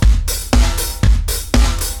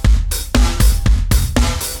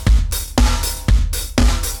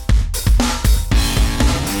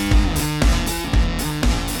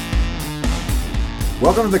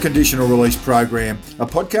Welcome to the Conditional Release Program, a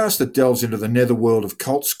podcast that delves into the netherworld of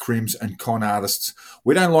cults, crims and con artists.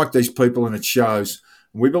 We don't like these people and it shows.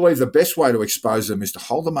 We believe the best way to expose them is to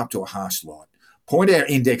hold them up to a harsh light, point our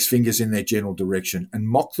index fingers in their general direction and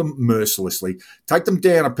mock them mercilessly, take them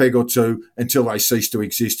down a peg or two until they cease to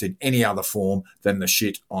exist in any other form than the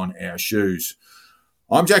shit on our shoes.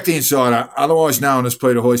 I'm Jack the Insider, otherwise known as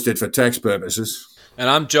Peter Hoisted for tax purposes. And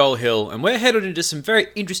I'm Joel Hill, and we're headed into some very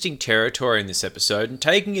interesting territory in this episode and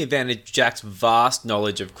taking advantage of Jack's vast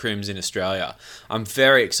knowledge of crims in Australia. I'm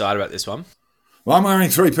very excited about this one. Well, I'm wearing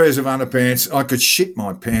 3 pairs of underpants. I could shit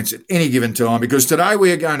my pants at any given time because today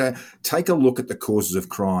we are going to take a look at the causes of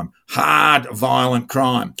crime. Hard, violent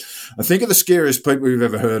crime. I think of the scariest people we've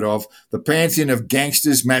ever heard of, the pantheon of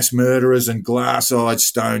gangsters, mass murderers and glass-eyed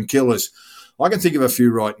stone killers. I can think of a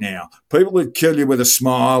few right now. People who kill you with a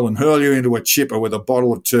smile and hurl you into a chipper with a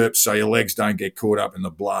bottle of terps so your legs don't get caught up in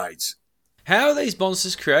the blades. How are these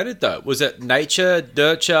monsters created, though? Was it nature,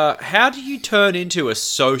 nurture? How do you turn into a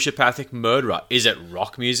sociopathic murderer? Is it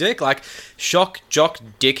rock music? Like shock jock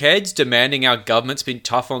dickheads demanding our government's been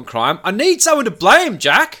tough on crime? I need someone to blame,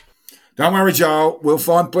 Jack! Don't worry, Joel. We'll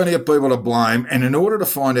find plenty of people to blame. And in order to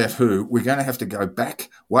find out who, we're going to have to go back,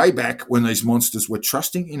 way back, when these monsters were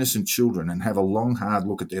trusting innocent children and have a long, hard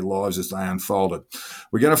look at their lives as they unfolded.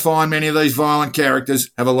 We're going to find many of these violent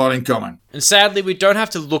characters have a lot in common. And sadly, we don't have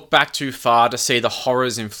to look back too far to see the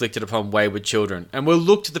horrors inflicted upon wayward children. And we'll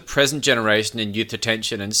look to the present generation in youth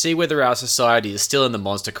detention and see whether our society is still in the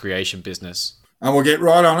monster creation business. And we'll get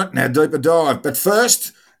right on it in our deeper dive. But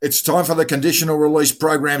first, it's time for the Conditional Release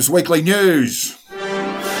Program's weekly news.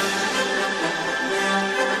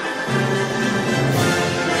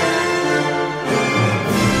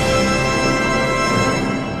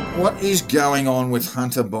 What is going on with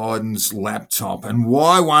Hunter Biden's laptop and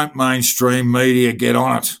why won't mainstream media get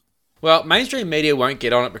on it? Well, mainstream media won't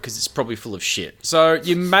get on it because it's probably full of shit. So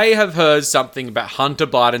you may have heard something about Hunter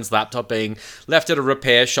Biden's laptop being left at a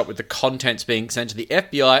repair shop with the contents being sent to the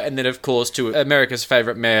FBI and then, of course, to America's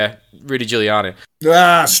favourite mayor, Rudy Giuliani.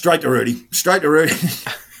 Straight to Rudy. Straight to Rudy.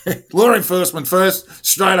 Law enforcement first,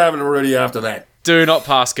 straight over to Rudy after that. Do not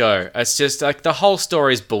pass go. It's just like the whole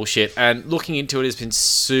story is bullshit and looking into it has been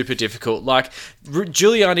super difficult. Like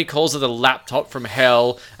Giuliani calls it the laptop from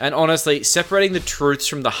hell and honestly separating the truths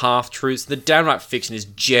from the half-truths, the downright fiction is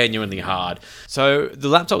genuinely hard. So the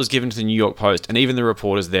laptop was given to the New York Post and even the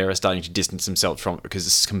reporters there are starting to distance themselves from it because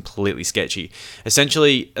it's completely sketchy.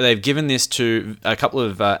 Essentially, they've given this to a couple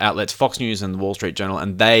of outlets, Fox News and the Wall Street Journal,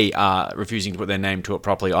 and they are refusing to put their name to it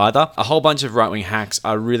properly either. A whole bunch of right-wing hacks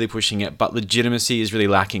are really pushing it, but legitimately is really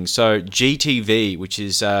lacking. So GTV, which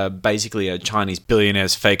is basically a Chinese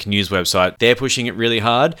billionaire's fake news website, they're pushing it really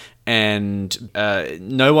hard and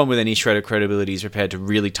no one with any shred of credibility is prepared to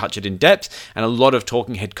really touch it in depth, and a lot of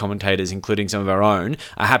talking head commentators, including some of our own,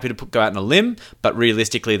 are happy to go out on a limb, but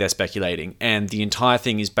realistically they're speculating, and the entire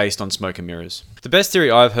thing is based on smoke and mirrors. The best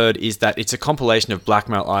theory I've heard is that it's a compilation of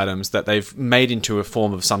blackmail items that they've made into a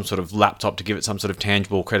form of some sort of laptop to give it some sort of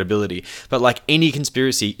tangible credibility, but like any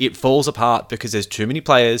conspiracy, it falls apart because there's too many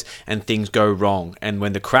players and things go wrong, and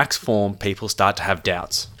when the cracks form, people start to have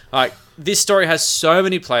doubts. Like, this story has so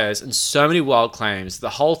many players and so many wild claims, the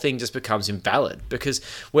whole thing just becomes invalid because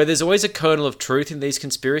where there's always a kernel of truth in these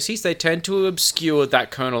conspiracies, they tend to obscure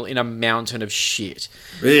that kernel in a mountain of shit.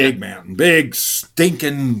 Big mountain, big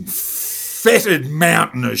stinking fetid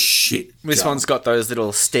mountain of shit. This one's got those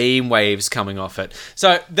little steam waves coming off it.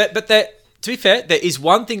 So, to be fair, there is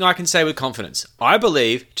one thing I can say with confidence. I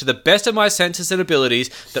believe, to the best of my senses and abilities,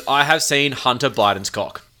 that I have seen Hunter Biden's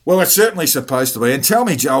cock. Well, it's certainly supposed to be. And tell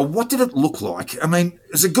me, Joel, what did it look like? I mean,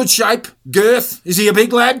 is it good shape? Girth? Is he a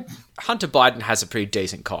big lad? Hunter Biden has a pretty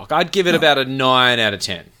decent cock. I'd give it about a 9 out of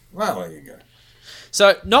 10. Well, there you go.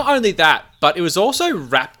 So, not only that, but it was also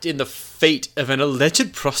wrapped in the feet of an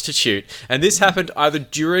alleged prostitute. And this happened either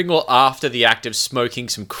during or after the act of smoking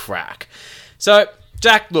some crack. So,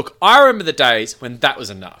 Jack, look, I remember the days when that was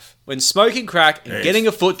enough. When smoking crack and getting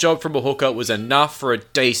a foot job from a hooker was enough for a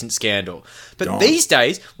decent scandal. But these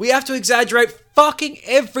days, we have to exaggerate fucking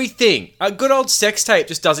everything. A good old sex tape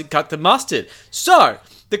just doesn't cut the mustard. So,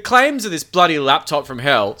 the claims of this bloody laptop from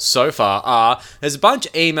hell so far are there's a bunch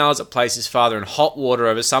of emails that place his father in hot water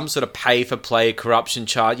over some sort of pay-for-play corruption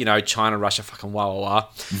charge. You know, China, Russia, fucking wah.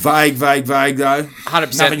 Vague though.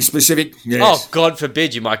 100%. Nothing specific. Yes. Oh, God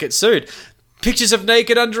forbid you might get sued. Pictures of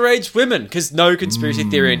naked underage women, because no conspiracy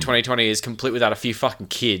theory in 2020 is complete without a few fucking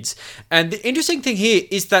kids. And the interesting thing here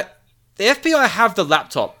is that the FBI have the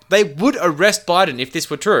laptop. They would arrest Biden if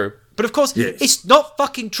this were true. But of course, It's not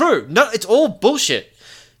fucking true. No, it's all bullshit.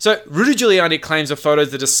 So, Rudy Giuliani claims the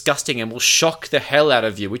photos are disgusting and will shock the hell out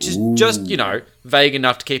of you, which is just, vague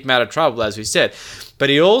enough to keep him out of trouble, as we said. But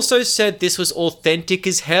he also said this was authentic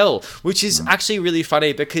as hell, which is actually really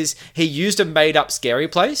funny because he used a made-up scary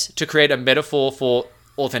place to create a metaphor for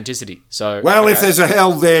authenticity. So, if there's a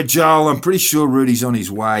hell there, Joel, I'm pretty sure Rudy's on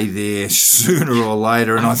his way there sooner or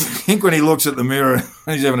later. And I think when he looks at the mirror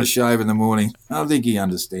and he's having a shave in the morning, I think he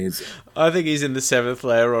understands it. I think he's in the 7th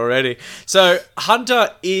layer already. So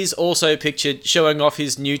Hunter is also pictured showing off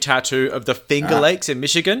his new tattoo of the Finger Lakes in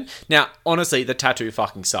Michigan. Now, honestly, the tattoo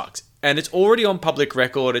fucking sucks. And it's already on public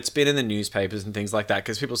record. It's been in the newspapers and things like that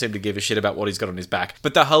because people seem to give a shit about what he's got on his back.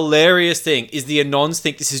 But the hilarious thing is the Anons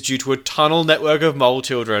think this is due to a tunnel network of mole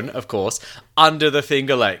children, of course, under the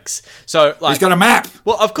Finger Lakes. So, he's got a map.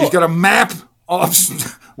 Well, of course. He's got a map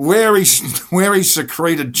of where he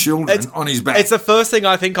secreted children on his back. It's the first thing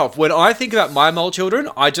I think of. When I think about my mole children,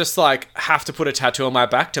 I just, have to put a tattoo on my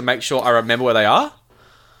back to make sure I remember where they are.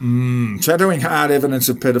 Tattooing hard evidence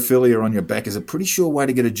of pedophilia on your back is a pretty sure way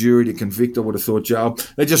to get a jury to convict, I would have thought, Joel.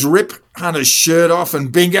 They just rip Hunter's shirt off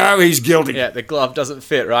and bingo, he's guilty. Yeah, the glove doesn't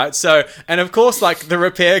fit, right? So, and of course, the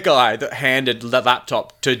repair guy that handed the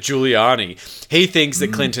laptop to Giuliani, he thinks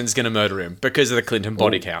that Clinton's going to murder him because of the Clinton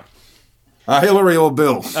body count. Hillary or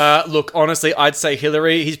Bill? Look, honestly, I'd say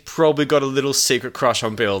Hillary. He's probably got a little secret crush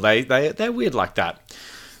on Bill. They're weird like that.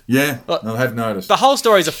 Yeah, I have noticed. The whole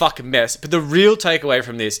story is a fucking mess, but the real takeaway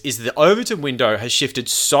from this is the Overton window has shifted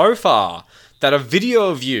so far that a video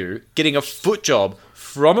of you getting a foot job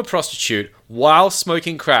from a prostitute while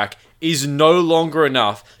smoking crack is no longer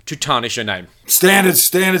enough to tarnish your name.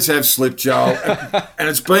 Standards have slipped, Joel. And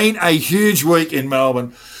it's been a huge week in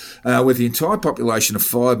Melbourne. With the entire population of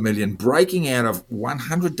 5 million breaking out of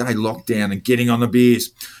 100-day lockdown and getting on the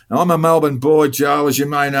beers. Now, I'm a Melbourne boy, Joel, as you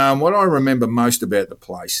may know, and what I remember most about the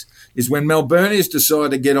place is when Melburnians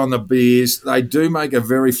decide to get on the beers, they do make a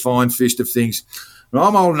very fine fist of things. And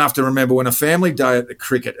I'm old enough to remember when a family day at the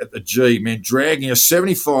cricket at the G meant dragging a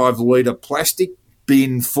 75-litre plastic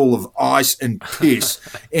bin full of ice and piss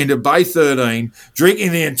into Bay 13,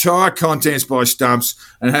 drinking the entire contents by stumps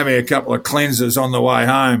and having a couple of cleansers on the way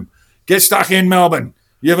home. Get stuck in, Melbourne.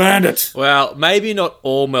 You've earned it. Well, maybe not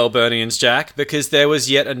all Melburnians, Jack, because there was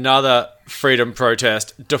yet another freedom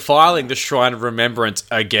protest defiling the Shrine of Remembrance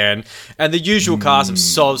again, and the usual cast of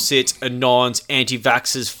sovsits, anons,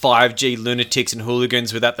 anti-vaxxers, 5G lunatics and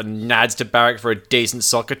hooligans without the nads to barrack for a decent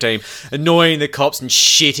soccer team, annoying the cops and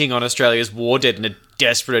shitting on Australia's war debt in a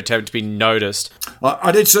desperate attempt to be noticed.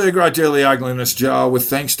 I did see a great deal of the ugliness, Joel, with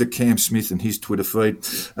thanks to Cam Smith and his Twitter feed.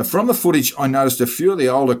 From the footage, I noticed a few of the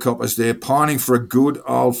older coppers there pining for a good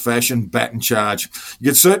old-fashioned baton charge.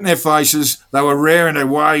 You could see it in their faces. They were raring their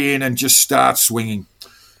way in and just start swinging.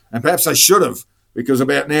 And perhaps they should have, because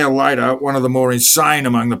about an hour later, one of the more insane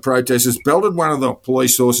among the protesters belted one of the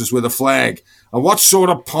police horses with a flag. And what sort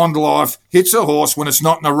of pond life hits a horse when it's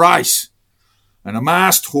not in a race? And a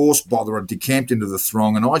masked horse botherer decamped into the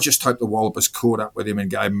throng, and I just hope the wallopers caught up with him and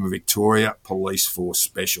gave him a Victoria Police Force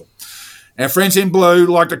special. Our friends in blue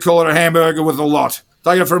like to call it a hamburger with a lot.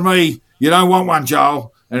 Take it from me, you don't want one,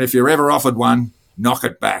 Joel, and if you're ever offered one, knock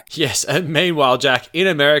it back. Yes, and meanwhile, Jack, in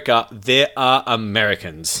America, there are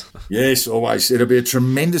Americans. Yes, always. It'll be a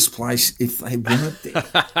tremendous place if they weren't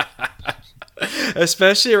there.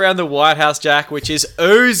 Especially around the White House, Jack, which is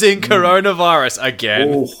oozing coronavirus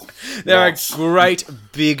again. There are great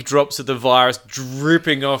big drops of the virus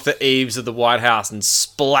dripping off the eaves of the White House and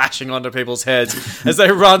splashing onto people's heads as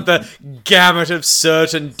they run the gamut of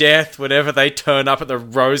certain death whenever they turn up at the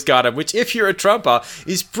Rose Garden, which, if you're a Trumper,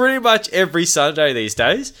 is pretty much every Sunday these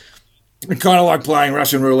days. Kind of like playing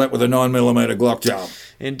Russian roulette with a 9mm Glock, Joel.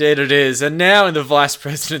 Indeed it is. And now in the Vice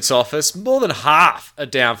President's office, more than half are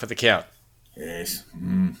down for the count. Yes.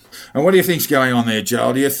 And what do you think's going on there,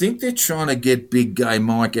 Joel? Do you think they're trying to get Big Gay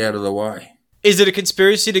Mike out of the way? Is it a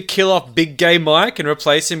conspiracy to kill off Big Gay Mike and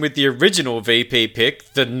replace him with the original VP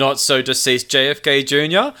pick, the not-so-deceased JFK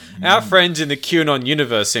Jr.? Our friends in the QAnon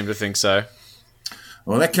universe seem to think so.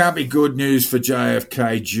 Well, that can't be good news for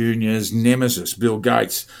JFK Jr.'s nemesis, Bill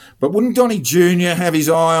Gates. But wouldn't Donny Jr. have his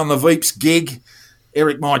eye on the Veeps gig?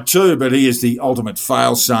 Eric might too, but he is the ultimate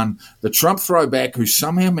fail son, the Trump throwback who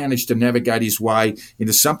somehow managed to navigate his way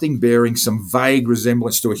into something bearing some vague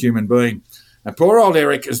resemblance to a human being. And poor old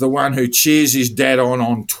Eric is the one who cheers his dad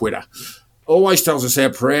on Twitter. Always tells us how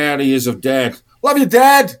proud he is of Dad. Love you,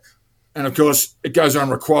 Dad! And of course, it goes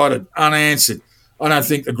unrequited, unanswered. I don't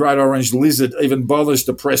think the great orange lizard even bothers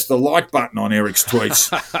to press the like button on Eric's tweets.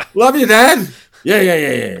 Love you, Dad!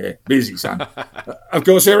 Yeah. Busy, son. Of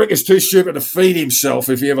course, Eric is too stupid to feed himself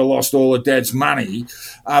if he ever lost all of Dad's money,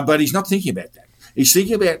 but he's not thinking about that. He's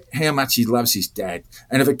thinking about how much he loves his dad.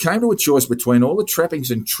 And if it came to a choice between all the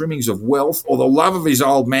trappings and trimmings of wealth or the love of his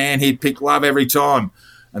old man, he'd pick love every time.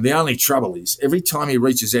 And the only trouble is, every time he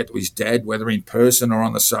reaches out to his dad, whether in person or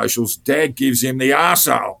on the socials, Dad gives him the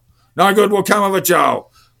arsehole. No good will come of it, Joel.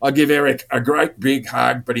 I give Eric a great big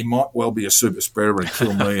hug, but he might well be a super spreader and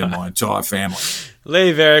kill me and my entire family.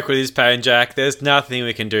 Leave Eric with his pain, Jack. There's nothing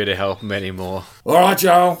we can do to help him anymore. All right,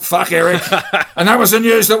 Joel. Fuck Eric. And that was the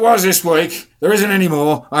news that was this week. There isn't any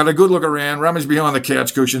more. I had a good look around, rummaged behind the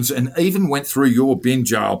couch cushions, and even went through your bin,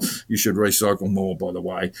 Joel. You should recycle more, by the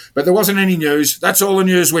way. But there wasn't any news. That's all the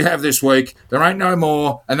news we have this week. There ain't no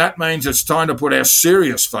more, and that means it's time to put our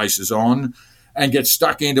serious faces on and get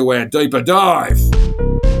stuck into our deeper dive.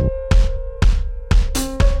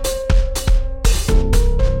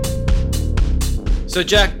 So,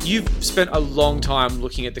 Jack, you've spent a long time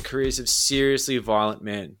looking at the careers of seriously violent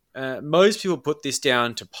men. Most people put this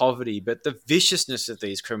down to poverty, but the viciousness of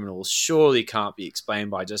these criminals surely can't be explained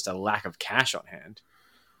by just a lack of cash on hand.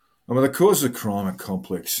 Well, the causes of crime are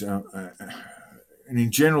complex. And in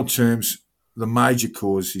general terms, the major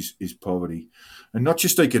cause is poverty. And not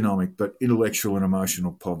just economic, but intellectual and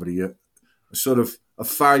emotional poverty. A sort of a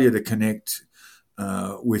failure to connect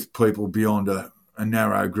with people beyond a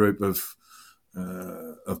narrow group of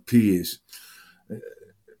peers.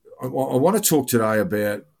 I want to talk today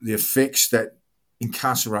about the effects that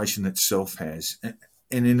incarceration itself has.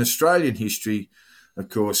 And in Australian history, of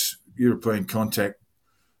course, European contact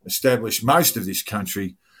established most of this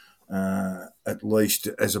country, at least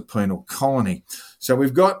as a penal colony. So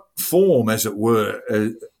we've got form, as it were,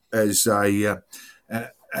 as a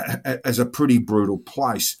pretty brutal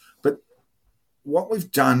place. But what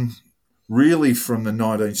we've done really from the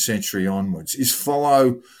 19th century onwards is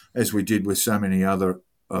follow, as we did with so many other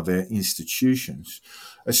of our institutions,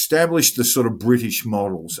 establish the sort of British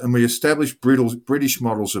models. And we established British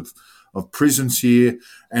models of prisons here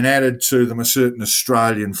and added to them a certain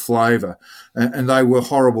Australian flavour. And they were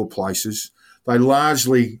horrible places. They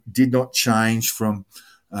largely did not change from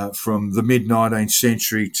the mid-19th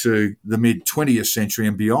century to the mid-20th century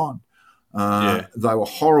and beyond. They were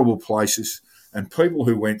horrible places. And people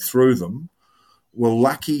who went through them were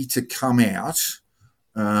lucky to come out,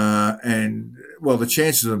 and, well, the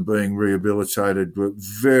chances of them being rehabilitated were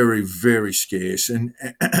very, very scarce. And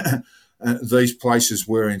these places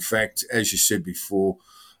were, in fact, as you said before,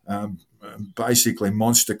 basically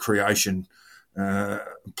monster creation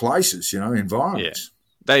places, environments.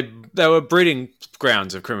 Yeah. They were breeding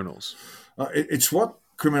grounds of criminals. It's what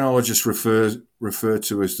criminologists refer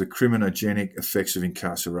to as the criminogenic effects of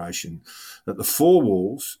incarceration, that the four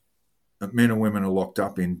walls that men and women are locked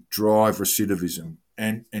up in drive recidivism.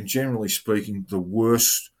 And generally speaking, the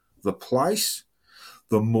worse the place,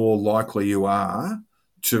 the more likely you are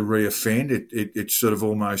to reoffend. It's sort of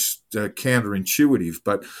almost counterintuitive,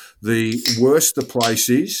 but the worse the place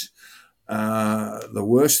is, the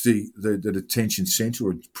worse the detention centre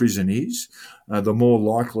or prison is, the more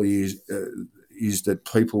likely is that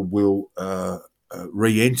people will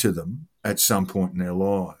re-enter them at some point in their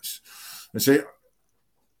lives. And see,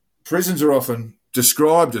 prisons are often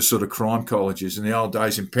described as sort of crime colleges. In the old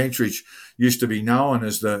days, in Pentridge used to be known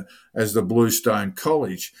as the Bluestone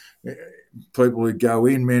College. People who'd go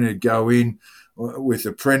in, men who'd go in with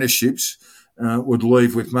apprenticeships, would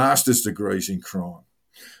leave with master's degrees in crime.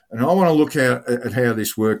 And I want to look at how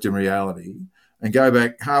this worked in reality and go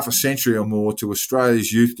back half a century or more to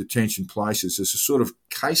Australia's youth detention places as a sort of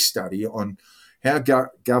case study on how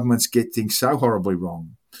governments get things so horribly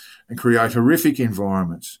wrong and create horrific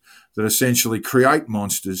environments that essentially create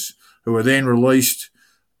monsters who are then released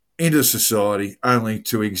into society only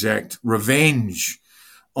to exact revenge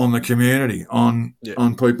on the community, on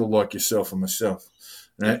people like yourself and myself.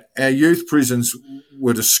 Our youth prisons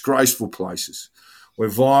were disgraceful places where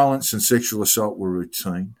violence and sexual assault were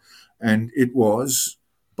routine, and it was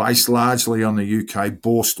based largely on the UK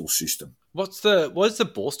Borstal system. What is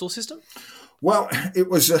the Borstal system? Well, it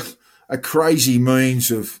was a crazy means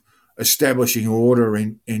of establishing order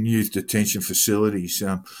in youth detention facilities.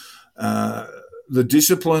 The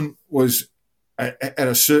discipline was at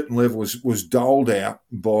a certain level was doled out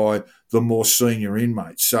by the more senior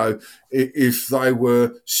inmates. So if they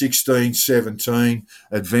were 16, 17,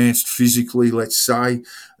 advanced physically, let's say,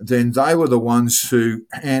 then they were the ones who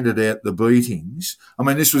handed out the beatings. I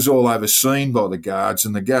mean, this was all overseen by the guards,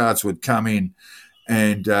 and the guards would come in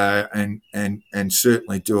and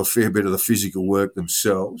certainly do a fair bit of the physical work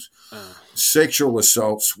themselves. Sexual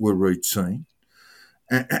assaults were routine.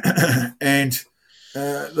 And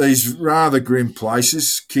these rather grim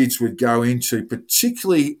places kids would go into,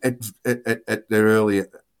 particularly at their earlier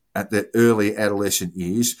at their early adolescent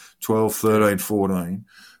years, 12, 13, 14,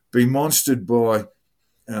 be monstered by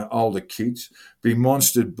older kids, be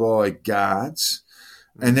monstered by guards,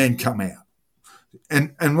 and then come out.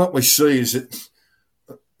 And what we see is that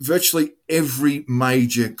virtually every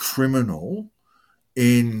major criminal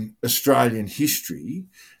in Australian history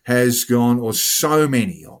has gone, or so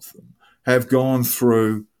many of them, have gone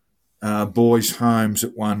through boys' homes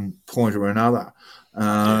at one point or another.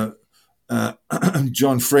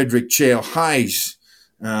 John Frederick Chow Hayes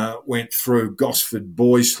went through Gosford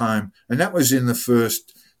Boys' Home, and that was in the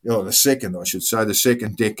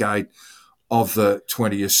second decade of the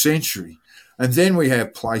 20th century. And then we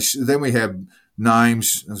have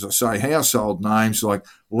names, as I say, household names like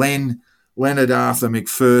Leonard Arthur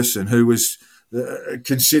McPherson, who was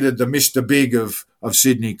considered the Mr. Big of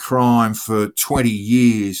Sydney crime for 20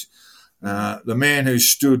 years. The man who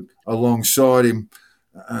stood alongside him,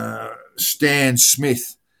 Stan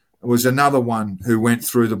Smith, was another one who went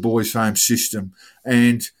through the boys' home system.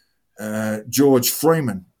 And George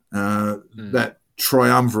Freeman, that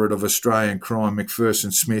triumvirate of Australian crime,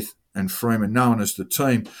 McPherson, Smith and Freeman, known as the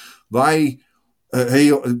team,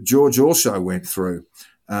 George also went through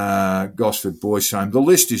Gosford Boys' Home. The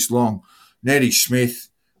list is long. Nettie Smith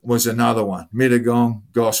was another one. Mittagong,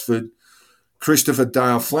 Gosford. Christopher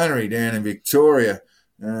Dale Flannery down in Victoria.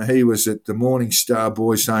 He was at the Morning Star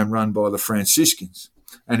Boys' Home run by the Franciscans,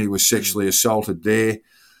 and he was sexually assaulted there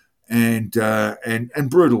and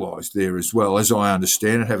brutalised there as well, as I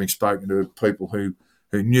understand it, having spoken to people who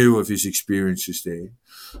knew of his experiences there.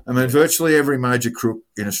 I mean, virtually every major crook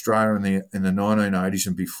in Australia in the 1980s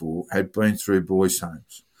and before had been through boys'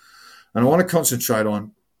 homes. And I want to concentrate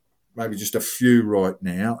on maybe just a few right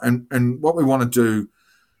now. And what we want to do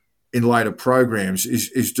in later programs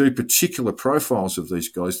is do particular profiles of these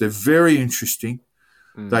guys. They're very interesting.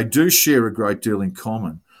 They do share a great deal in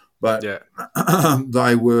common, but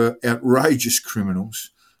they were outrageous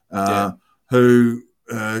criminals who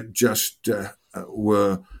just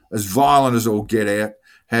were as violent as all get out,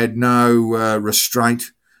 had no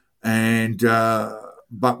restraint, and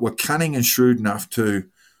but were cunning and shrewd enough to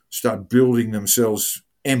start building themselves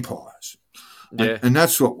empires. Yeah. And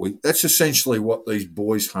that's essentially what these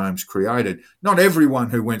boys' homes created. Not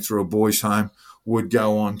everyone who went through a boys' home would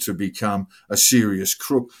go on to become a serious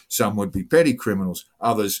crook. Some would be petty criminals.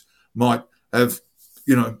 Others might have,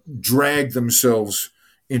 dragged themselves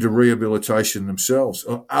into rehabilitation themselves.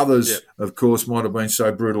 Or others, of course, might have been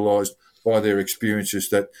so brutalised by their experiences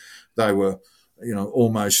that they were,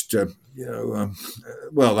 almost, they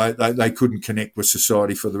couldn't connect with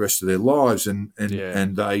society for the rest of their lives, and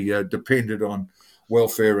they depended on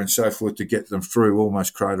welfare and so forth to get them through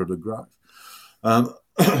almost cradle to grave.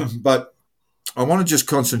 But I want to just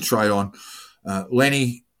concentrate on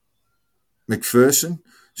Lenny McPherson,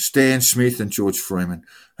 Stan Smith and George Freeman,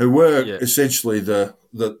 who were essentially the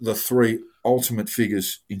three ultimate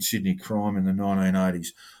figures in Sydney crime in the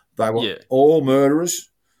 1980s. They were all murderers.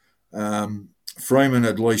 Freeman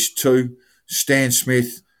at least 2. Stan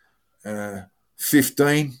Smith,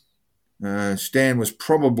 15. Stan was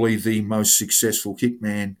probably the most successful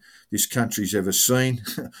hitman this country's ever seen.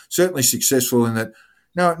 Certainly successful in that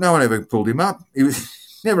no one ever pulled him up. He was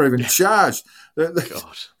never even charged.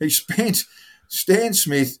 He spent, Stan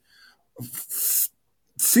Smith,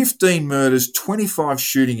 15 murders, 25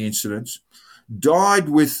 shooting incidents, died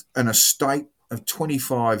with an estate of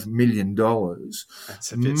 $25 million.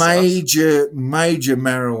 That's a bit major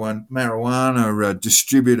marijuana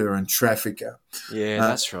distributor and trafficker. Yeah,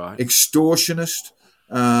 that's right. Extortionist.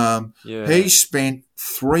 He spent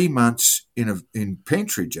 3 months in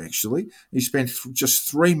Pentridge. Actually, he spent just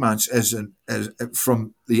 3 months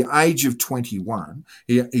from the age of 21.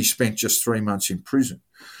 He spent just 3 months in prison.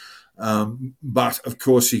 But, of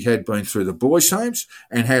course, he had been through the boys' homes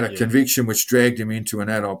and had a conviction which dragged him into an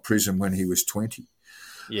adult prison when he was 20.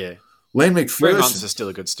 Yeah. Len McPherson. 3 months is still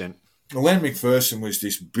a good stint. Len McPherson was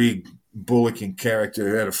this big, bullocking character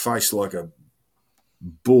who had a face like a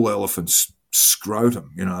bull elephant's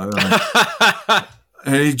scrotum,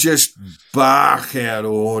 and he'd just bark out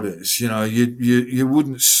orders. You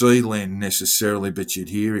wouldn't see Len necessarily, but you'd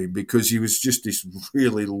hear him because he was just this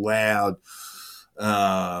really loud.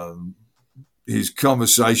 His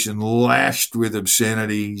conversation lashed with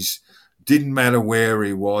obscenities. Didn't matter where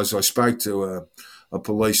he was. I spoke to a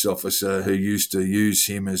police officer who used to use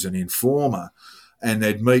him as an informer, and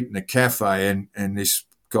they'd meet in a cafe, and this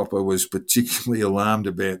copper was particularly alarmed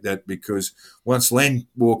about that because once Len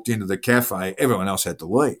walked into the cafe, everyone else had to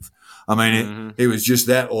leave. I mean, it was just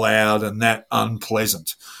that loud and that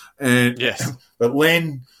unpleasant. And yes, but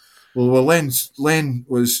Len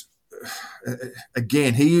was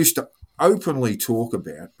again, he used to openly talk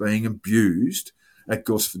about being abused at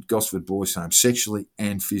Gosford Boys Home, sexually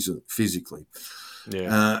and physically.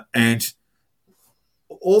 Yeah. And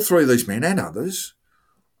all three of these men and others,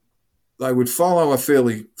 they would follow a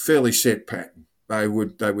fairly set pattern. They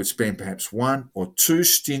would spend perhaps 1 or 2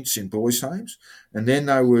 stints in boys' homes, and then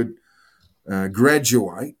they would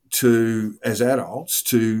graduate to as adults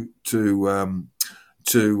to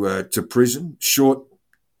prison, short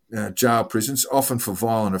jail prisons, often for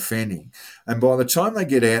violent offending. And by the time they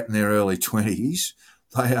get out in their early 20s,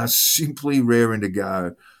 they are simply raring to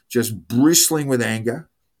go, just bristling with anger,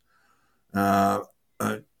 so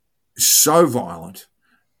violent,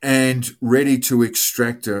 and ready to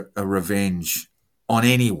extract a revenge on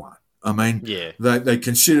anyone. I mean, they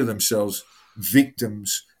consider themselves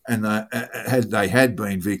victims, and they had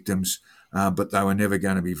been victims, but they were never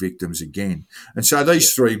going to be victims again. And so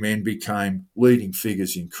these three men became leading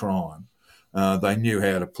figures in crime. They knew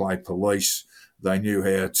how to play police. They knew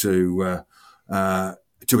how to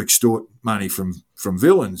extort money from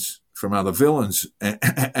villains, from other villains,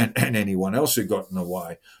 and anyone else who got in the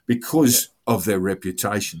way because of their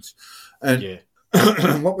reputations. And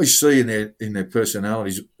what we see in their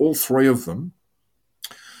personalities, all three of them,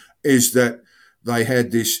 is that they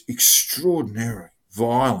had this extraordinary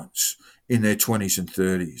violence in their 20s and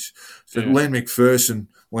 30s. So Len McPherson,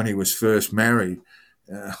 when he was first married,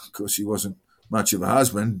 of course he wasn't much of a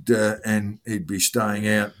husband, and he'd be staying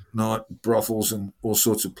out night brothels and all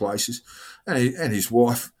sorts of places. And his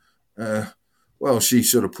wife, she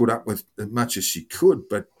sort of put up with as much as she could,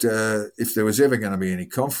 but if there was ever going to be any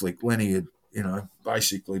conflict, Lenny had,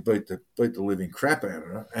 basically beat the living crap out of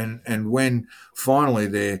her. And when finally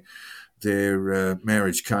their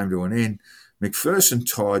marriage came to an end, McPherson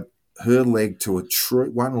tied her leg to a tree,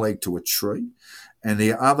 one leg to a tree, and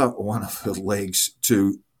the other one of her legs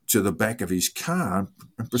to the back of his car,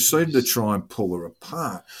 and proceeded to try and pull her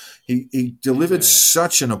apart. He delivered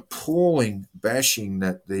such an appalling bashing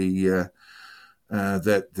that the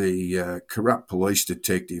corrupt police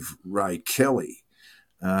detective Ray Kelly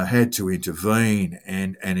had to intervene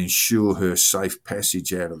and ensure her safe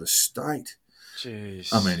passage out of the state.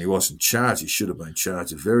 Jeez. I mean, he wasn't charged. He should have been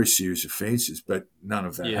charged of very serious offences, but none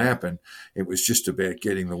of that happened. It was just about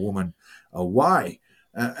getting the woman away.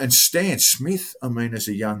 And Stan Smith, I mean, as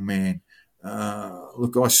a young man,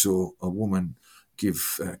 look, I saw a woman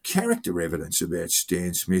give character evidence about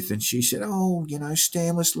Stan Smith, and she said,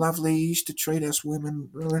 Stan was lovely, he used to treat us women.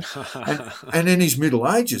 and in his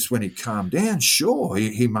middle ages, when he calmed down, sure,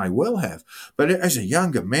 he may well have. But as a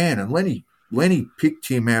younger man, and Lenny picked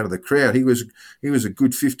him out of the crowd. He was a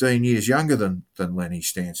good 15 years younger than Lenny,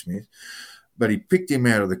 Stan Smith, but he picked him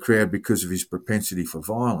out of the crowd because of his propensity for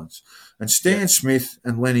violence. And Stan Smith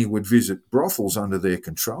and Lenny would visit brothels under their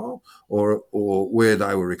control, or where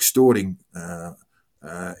they were extorting other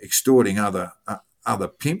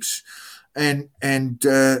pimps, and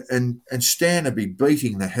Stan would be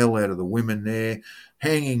beating the hell out of the women there,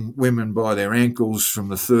 hanging women by their ankles from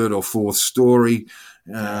the 3rd or 4th story,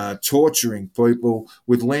 torturing people,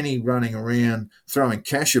 with Lenny running around throwing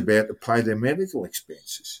cash about to pay their medical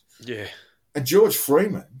expenses. Yeah. And George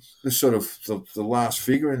Freeman, the sort of the last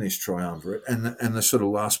figure in this triumvirate, and the sort of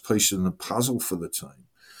last piece in the puzzle for the team,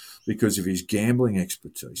 because of his gambling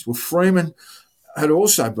expertise. Well, Freeman had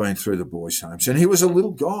also been through the boys' homes, and he was a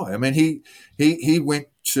little guy. I mean, he went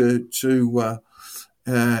to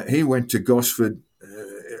Gosford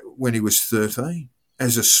when he was 13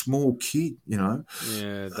 as a small kid, Yeah,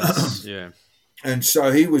 that's And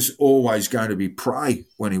so he was always going to be prey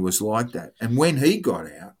when he was like that. And when he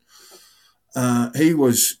got out,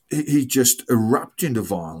 he just erupted into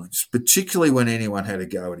violence, particularly when anyone had a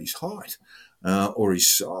go at his height or his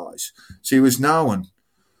size. So he was known.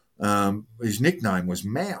 His nickname was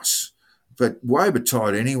Mouse, but woe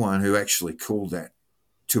betide anyone who actually called him that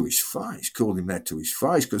to his face,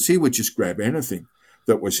 because he would just grab anything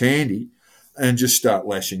that was handy and just start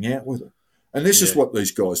lashing out with it. And this is what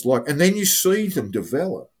these guys like. And then you see them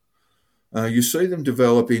develop.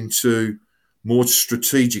 Into more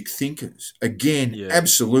strategic thinkers. Again,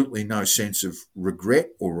 absolutely no sense of regret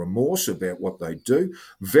or remorse about what they do.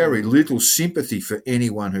 Very little sympathy for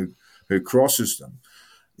anyone who crosses them.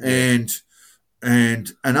 And an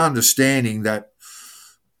understanding that,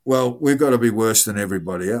 well, we've got to be worse than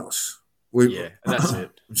everybody else. That's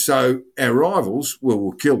it. So our rivals,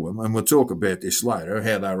 we'll kill them, and we'll talk about this later,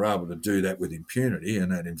 how they were able to do that with impunity,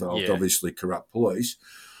 and that involved obviously corrupt police.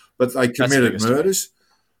 But they committed murders,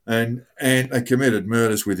 and they committed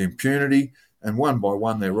murders with impunity, and one by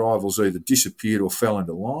one their rivals either disappeared or fell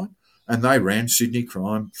into line, and they ran Sydney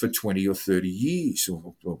crime for 20 or 30 years,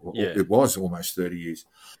 or it was almost 30 years.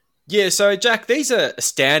 Yeah, so Jack, these are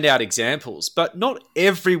standout examples, but not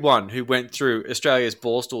everyone who went through Australia's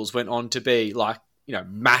Borstals went on to be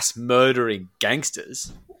mass murdering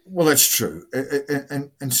gangsters. Well, that's true,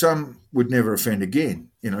 and some would never offend again.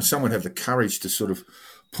 Some would have the courage to sort of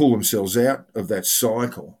pull themselves out of that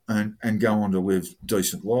cycle and go on to live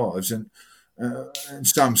decent lives, and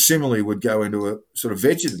some similarly would go into a sort of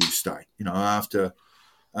vegetative state, after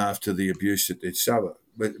the abuse that they'd suffered,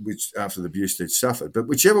 But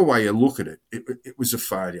whichever way you look at it, it was a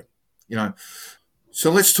failure,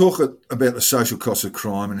 So let's talk about the social cost of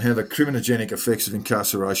crime and how the criminogenic effects of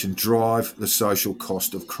incarceration drive the social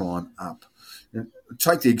cost of crime up.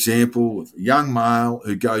 Take the example of a young male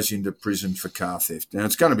who goes into prison for car theft. Now,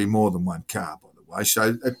 it's going to be more than one car, by the way.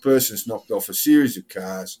 So that person's knocked off a series of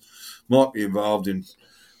cars, might be involved in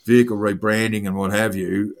vehicle rebranding and what have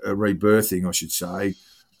you, rebirthing, I should say,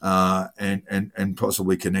 and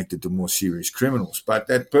possibly connected to more serious criminals. But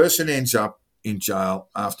that person ends up in jail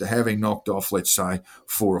after having knocked off, let's say,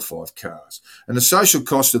 4 or 5 cars. And the social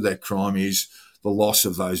cost of that crime is the loss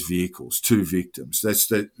of those vehicles to victims.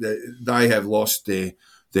 They have lost their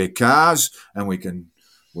cars, and we can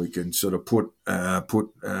sort of put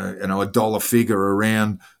a dollar figure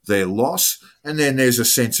around their loss, and then there's a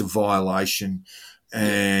sense of violation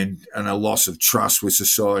and a loss of trust with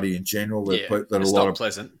society in general. It's not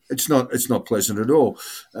pleasant. It's not pleasant at all,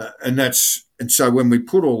 and so when we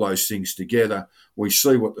put all those things together, we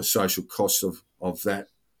see what the social costs of that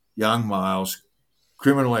young male's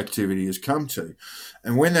criminal activity has come to.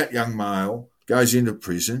 And when that young male goes into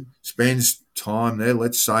prison, spends time there,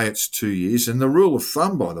 let's say it's 2 years, and the rule of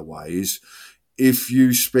thumb, by the way, is if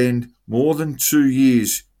you spend more than 2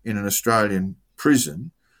 years in an Australian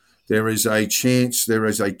prison, there is a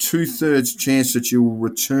 2/3 chance that you will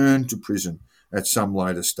return to prison at some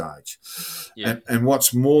later stage. Yeah. And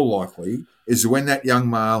what's more likely is when that young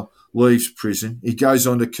male leaves prison, he goes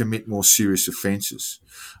on to commit more serious offences.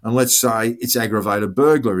 And let's say it's aggravated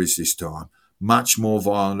burglaries this time, much more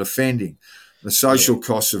violent offending. The social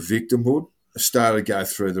costs of victimhood are starting to go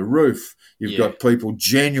through the roof. You've got people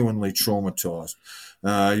genuinely traumatised.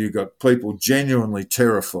 You've got people genuinely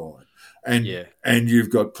terrified. And you've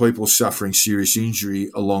got people suffering serious injury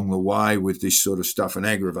along the way with this sort of stuff. An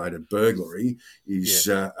aggravated burglary is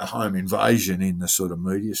a home invasion in the sort of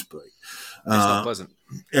media speak. It's not pleasant.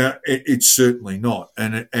 It's certainly not.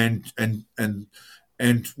 And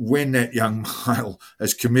when that young male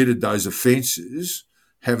has committed those offences,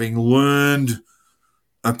 having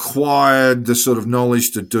acquired the sort of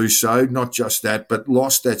knowledge to do so, not just that, but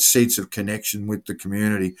lost that sense of connection with the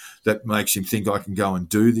community that makes him think I can go and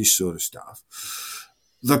do this sort of stuff.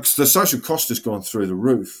 The social cost has gone through the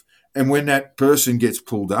roof. And when that person gets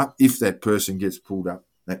pulled up, if that person gets pulled up,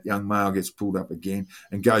 that young male gets pulled up again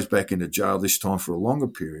and goes back into jail, this time for a longer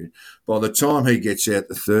period, by the time he gets out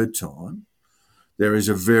the third time, there is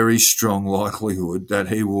a very strong likelihood that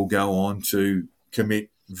he will go on to commit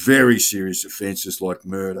very serious offences like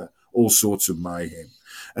murder, all sorts of mayhem.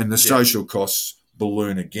 And the social costs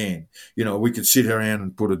balloon again. We could sit around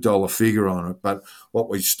and put a dollar figure on it, but what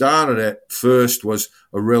we started at first was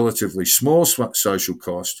a relatively small social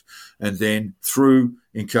cost, and then through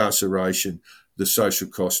incarceration, the social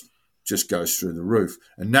cost just goes through the roof.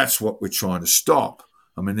 And that's what we're trying to stop.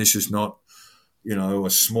 I mean, this is not, a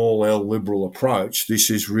small L liberal approach. This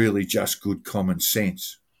is really just good common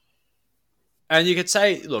sense. And you could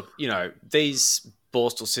say, look, these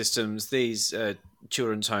Borstal systems, these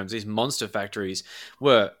children's homes, these monster factories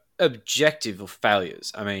were objective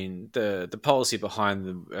failures. I mean, the policy behind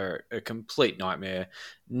them are a complete nightmare.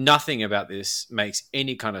 Nothing about this makes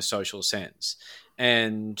any kind of social sense.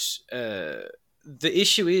 And the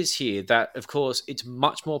issue is here that, of course, it's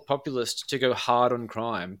much more populist to go hard on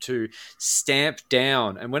crime, to stamp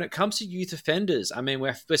down. And when it comes to youth offenders, I mean,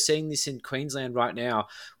 we're seeing this in Queensland right now,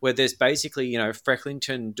 where there's basically,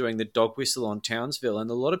 Frecklington doing the dog whistle on Townsville, and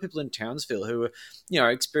a lot of people in Townsville who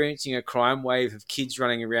are, experiencing a crime wave of kids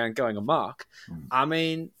running around going amok. I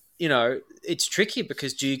mean, it's tricky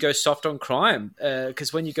because do you go soft on crime?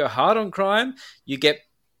 Because when you go hard on crime, you get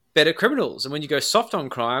better criminals. And when you go soft on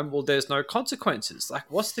crime, well, there's no consequences.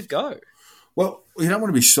 Like, what's the go? Well, you don't want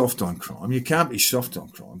to be soft on crime. You can't be soft on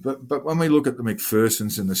crime. But when we look at the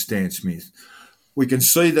McPhersons and the Stan Smith, we can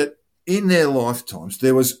see that in their lifetimes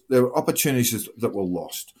there were opportunities that were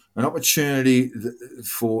lost. An opportunity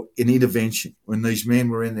for an intervention when these men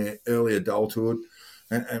were in their early adulthood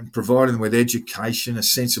and providing them with education, a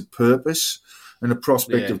sense of purpose, and a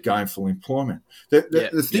prospect of gainful employment.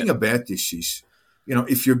 The thing about this is,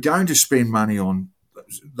 if you're going to spend money on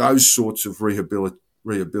those sorts of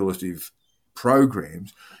rehabilitative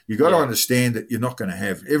programs, you've got to understand that you're not going to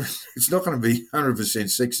have it's not going to be 100%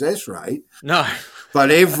 success rate. No.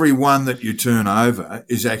 But every one that you turn over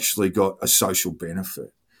is actually got a social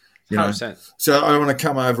benefit. 100%. So I want to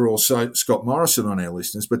come over also Scott Morrison on our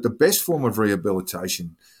listeners, but the best form of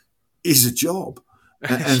rehabilitation is a job.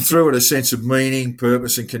 And through it, a sense of meaning,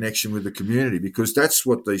 purpose, and connection with the community, because that's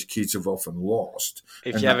what these kids have often lost.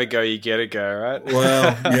 If you have a go, you get a go, right?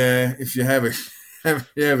 Well, yeah, if you have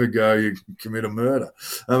a go, you commit a murder.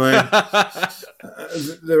 I mean,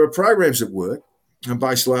 there are programs that work and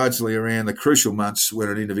based largely around the crucial months when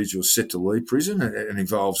an individual is set to leave prison. It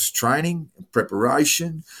involves training,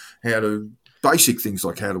 preparation, basic things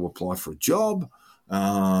like how to apply for a job,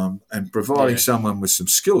 and providing someone with some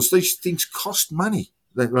skills. These things cost money.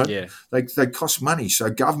 They cost money. So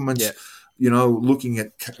governments, looking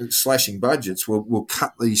at slashing budgets will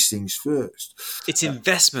cut these things first. It's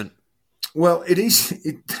investment. Well, it is.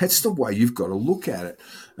 That's the way you've got to look at it,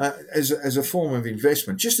 as a form of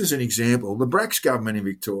investment. Just as an example, the Bracks government in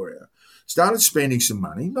Victoria started spending some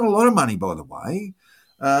money, not a lot of money, by the way,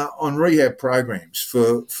 on rehab programs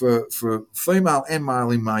for female and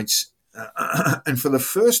male inmates. And for the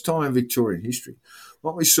first time in Victorian history,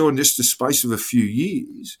 what we saw in just the space of a few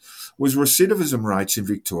years was recidivism rates in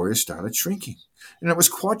Victoria started shrinking. And it was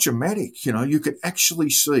quite dramatic. You could actually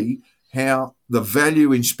see how the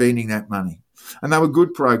value in spending that money. And they were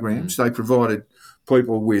good programs. They provided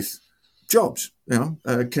people with jobs,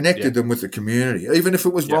 connected them with the community, even if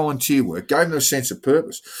it was volunteer work, gave them a sense of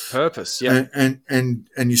purpose. And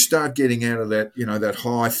you start getting out of that, that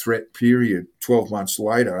high threat period 12 months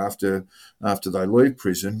later after they leave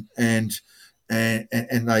prison, and they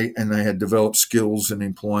had developed skills and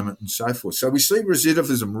employment and so forth. So we see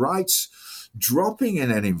recidivism rates dropping in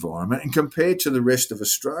that environment, and compared to the rest of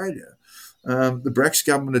Australia, the Bracks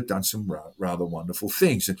government had done some rather wonderful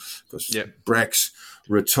things. And of course, Bracks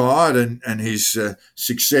retired, and his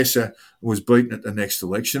successor was beaten at the next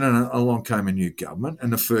election, and along came a new government,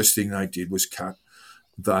 and the first thing they did was cut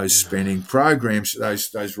those spending programs,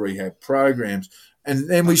 those rehab programs, and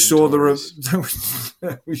then we saw the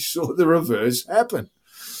reverse happen.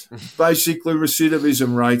 Basically,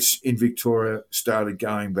 recidivism rates in Victoria started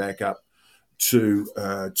going back up to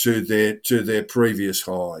their previous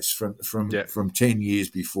highs from 10 years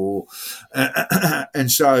before,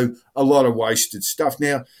 and so a lot of wasted stuff.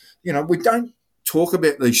 Now, we don't talk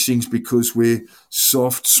about these things because we're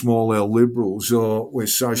soft, small L liberals or we're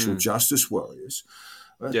social justice warriors.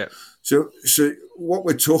 So what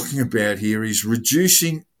we're talking about here is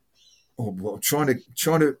reducing, or trying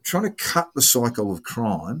to cut the cycle of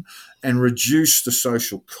crime and reduce the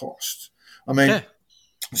social cost. I mean,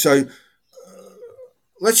 so.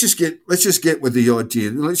 Let's just get with the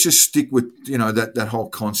idea. Let's just stick with that whole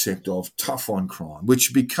concept of tough on crime,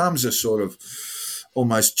 which becomes a sort of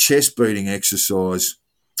almost chest beating exercise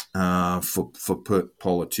for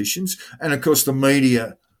politicians, and of course the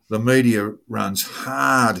media runs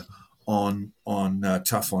hard on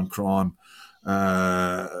tough on crime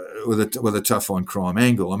with a tough on crime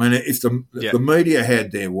angle. I mean, if the media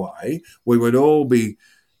had their way, we would all be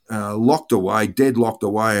deadlocked away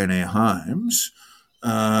in our homes.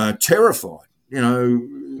 Terrified,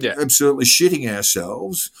 absolutely shitting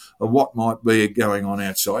ourselves of what might be going on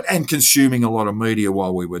outside, and consuming a lot of media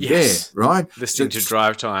while we were there, right? Listening to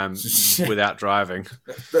Drive Time without driving.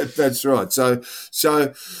 That's right. So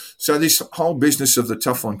this whole business of the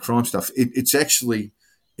tough on crime stuff, it's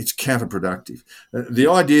counterproductive. The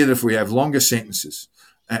idea that if we have longer sentences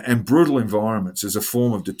and brutal environments as a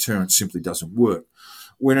form of deterrent simply doesn't work.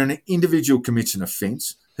 When an individual commits an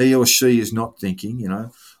offence, he or she is not thinking,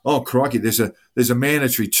 oh, crikey, there's a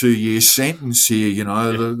mandatory 2-year sentence here,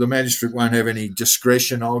 the magistrate won't have any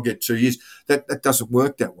discretion, I'll get 2 years. That doesn't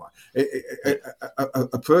work that way.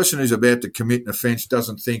 A person who's about to commit an offence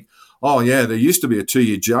doesn't think, oh, yeah, there used to be a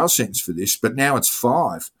 2-year jail sentence for this, but now it's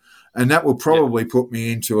 5. And that will probably put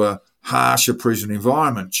me into a harsher prison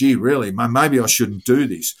environment. Gee, really, maybe I shouldn't do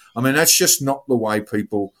this. I mean, that's just not the way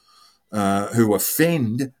people who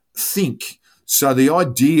offend think. So the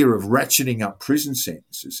idea of ratcheting up prison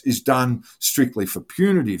sentences is done strictly for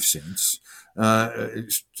punitive sense,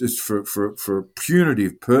 just for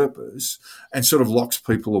punitive purpose, and sort of locks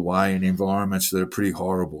people away in environments that are pretty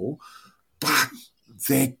horrible. But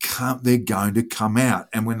they're going to come out,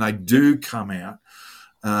 and when they do come out,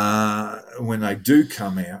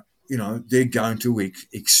 they're going to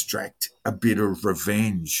extract a bit of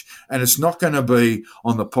revenge. And it's not going to be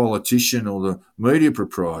on the politician or the media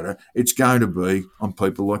proprietor. It's going to be on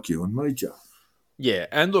people like you and me, Joe. Yeah,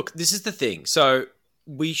 and look, this is the thing. So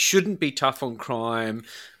we shouldn't be tough on crime,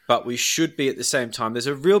 but we should be at the same time. There's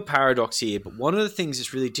a real paradox here, but one of the things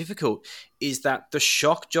that's really difficult is that the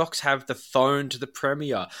shock jocks have the phone to the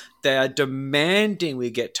Premier. They are demanding we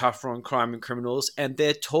get tougher on crime and criminals, and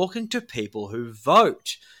they're talking to people who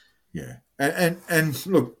vote. Yeah. And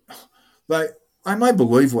look, they may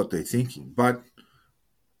believe what they're thinking, but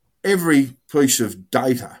every piece of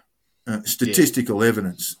data, statistical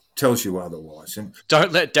evidence, tells you otherwise. And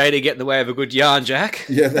don't let data get in the way of a good yarn, Jack.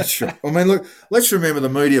 Yeah, that's right. I mean, look, let's remember the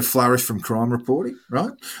media flourished from crime reporting,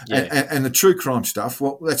 right? Yeah. And the true crime stuff,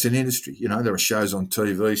 well, that's an industry. You know, there are shows on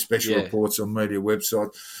TV, special reports on media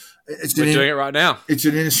websites. We're doing it right now. It's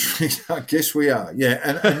an industry. I guess we are. Yeah,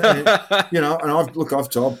 and you know, and I've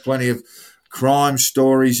told plenty of crime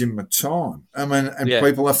stories in my time. I mean, and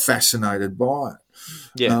people are fascinated by it.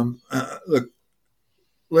 Yeah. Look,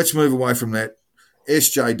 let's move away from that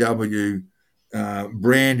SJW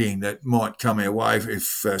branding that might come our way if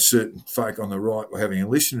certain folk on the right were having a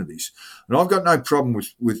listen to this. And I've got no problem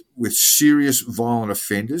with serious violent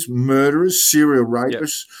offenders, murderers, serial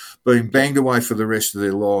rapists being banged away for the rest of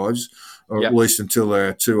their lives, or at least until they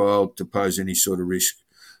are too old to pose any sort of risk.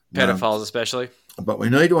 Pedophiles especially. But we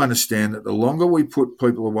need to understand that the longer we put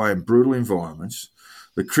people away in brutal environments,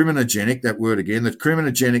 the criminogenic, that word again, the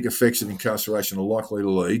criminogenic effects of incarceration are likely to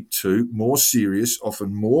lead to more serious,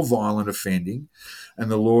 often more violent offending,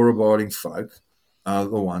 and the law-abiding folk are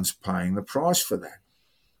the ones paying the price for that.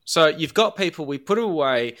 So you've got people, we put them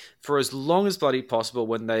away for as long as bloody possible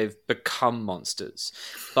when they've become monsters.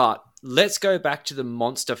 But let's go back to the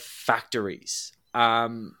monster factories.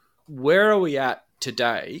 Where are we at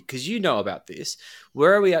today? Because you know about this.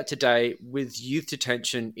 Where are we at today with youth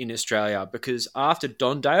detention in Australia? Because after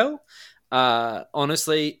Dondale,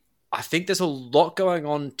 honestly, I think there's a lot going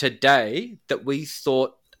on today that we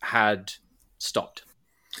thought had stopped.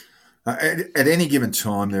 At any given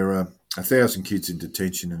time, there are 1,000 kids in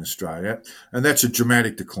detention in Australia, and that's a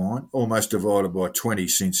dramatic decline, almost divided by 20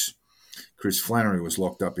 since Chris Flannery was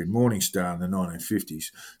locked up in Morningstar in the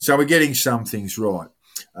 1950s. So we're getting some things right.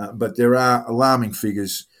 But there are alarming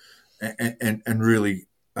figures and really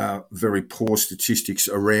very poor statistics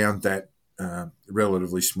around that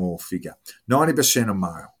relatively small figure. 90% are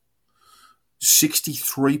male.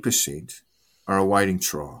 63% are awaiting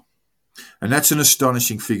trial. And that's an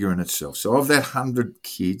astonishing figure in itself. So of that 100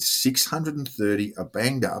 kids, 630 are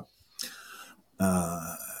banged up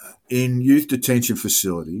in youth detention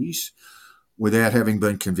facilities without having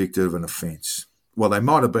been convicted of an offence. Well, they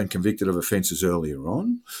might have been convicted of offences earlier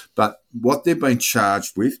on, but what they've been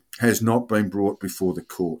charged with has not been brought before the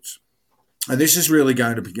courts. And this is really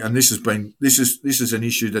going to be, and this is an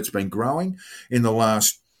issue that's been growing in the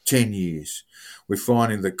last 10 years. We're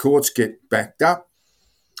finding the courts get backed up.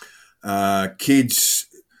 Kids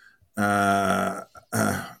may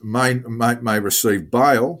receive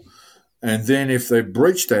bail, and then if they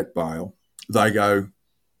breach that bail, they go.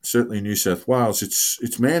 Certainly in New South Wales,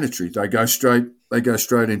 it's mandatory. They go straight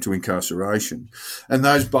into incarceration, and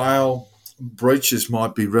those bail breaches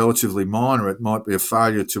might be relatively minor. It might be a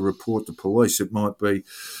failure to report to police. It might be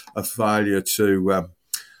a failure to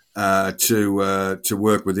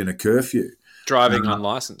work within a curfew. Driving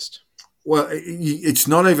unlicensed. Well, it's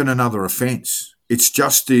not even another offence. It's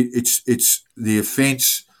just the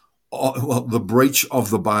offence. Well, the breach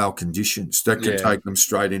of the bail conditions that can take them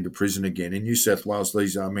straight into prison again. In New South Wales,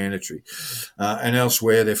 these are mandatory, and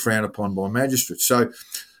elsewhere they're frowned upon by magistrates. So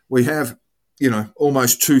we have,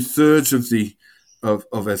 almost 2/3 of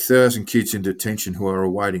 1,000 kids in detention who are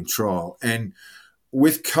awaiting trial. And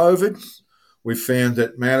with COVID, we found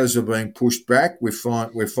that matters are being pushed back. We're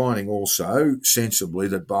finding also sensibly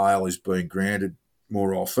that bail is being granted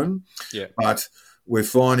more often. Yeah. But we're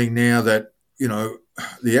finding now that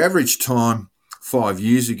the average time 5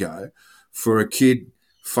 years ago for a kid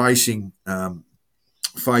facing a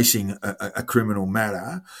criminal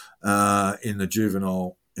matter in the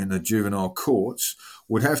juvenile courts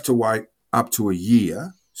would have to wait up to a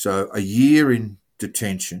year. So a year in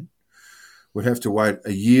detention, would have to wait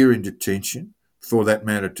a year in detention for that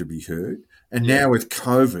matter to be heard. And now with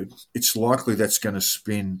COVID, it's likely that's going to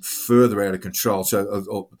spin further out of control,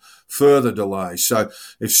 so further delays. So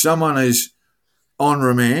if someone is on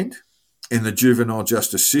remand in the juvenile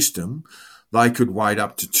justice system, they could wait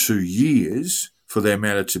up to 2 years for their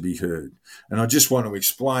matter to be heard. And I just want to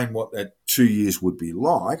explain what that 2 years would be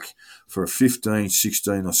like for a 15,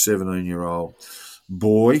 16 or 17-year-old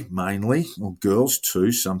boy mainly, or girls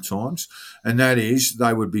too sometimes, and that is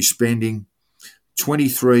they would be spending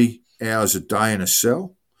 23 hours a day in a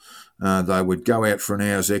cell. They would go out for an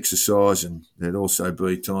hour's exercise, and there'd also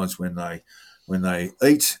be times when they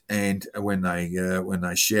eat and when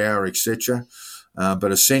they shower, etc.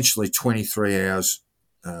 But essentially 23 hours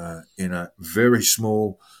in a very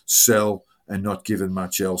small cell and not given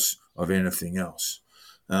much else of anything else.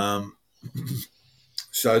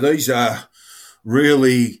 So these are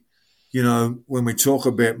really, when we talk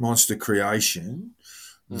about monster creation,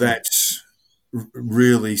 that's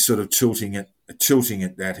really sort of tilting at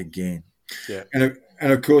that again. Yeah.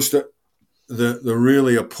 And of course the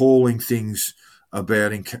really appalling things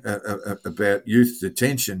about youth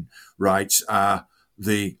detention rates are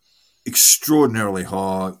the extraordinarily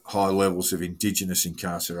high levels of Indigenous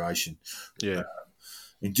incarceration. Yeah.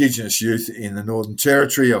 Indigenous youth in the Northern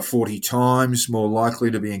Territory are 40 times more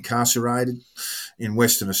likely to be incarcerated. In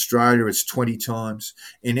Western Australia, it's 20 times.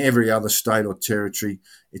 In every other state or territory,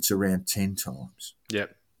 it's around 10 times.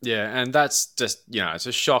 Yep. Yeah, and that's just, it's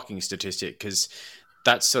a shocking statistic because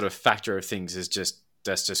that sort of factor of things is just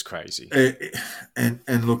crazy. And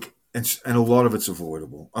look, and a lot of it's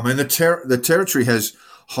avoidable. I mean, the territory has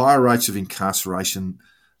higher rates of incarceration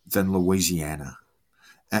than Louisiana.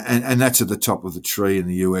 And that's at the top of the tree in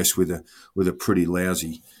the US with a pretty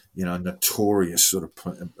lousy, notorious sort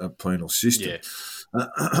of penal system.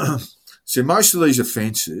 Yeah. So most of these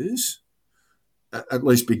offences at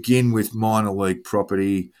least begin with minor league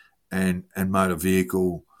property and motor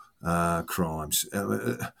vehicle crimes.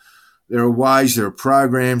 There are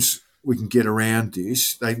programs we can get around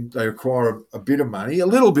this. They require a bit of money, a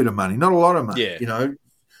little bit of money, not a lot of money. Yeah.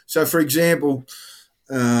 So for example,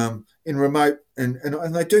 in remote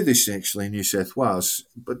and they do this actually in New South Wales,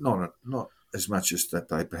 but not as much as that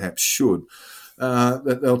they perhaps should.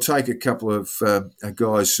 That they'll take a couple of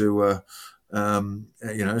guys who are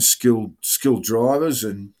skilled drivers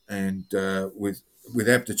and with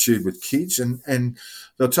aptitude with kids, and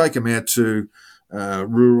they'll take them out to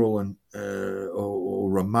rural and or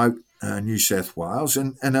remote New South Wales,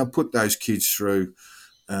 and they'll put those kids through.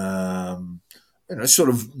 Sort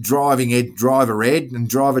of driver ed and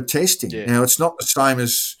driver testing. Yeah. Now, it's not the same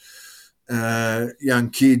as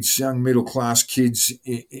young middle class kids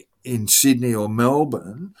in Sydney or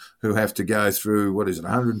Melbourne who have to go through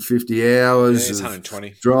 150 hours it's of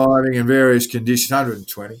 120 driving in various conditions,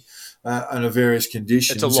 120 under various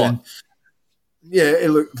conditions. It's a lot.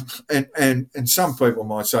 And some people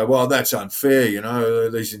might say, well, that's unfair,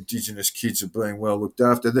 these Indigenous kids are being well looked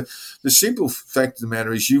after. The simple fact of the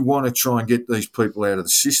matter is you want to try and get these people out of the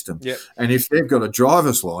system. Yep. And if they've got a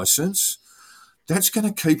driver's licence, that's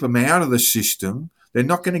going to keep them out of the system. They're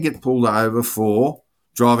not going to get pulled over for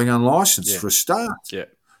driving unlicensed for a start. Yeah.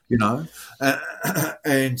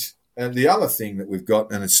 And the other thing that we've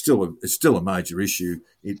got, and it's still a major issue,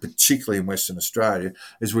 particularly in Western Australia,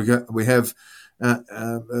 is we have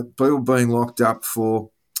people being locked up for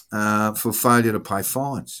failure to pay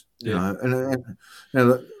fines. Yeah. And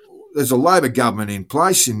now there's a Labor government in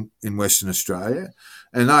place in Western Australia,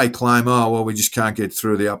 and they claim, we just can't get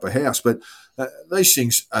through the upper house. But these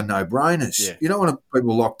things are no-brainers. Yeah. You don't want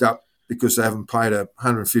people locked up because they haven't paid a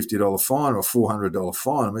 $150 fine or a $400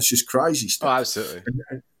 fine. I mean, it's just crazy stuff. Oh, absolutely.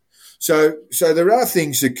 So there are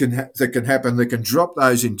things that can happen that can drop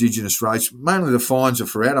those Indigenous rates. Mainly the fines are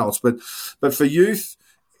for adults, but for youth,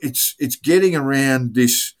 it's getting around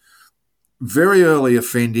this very early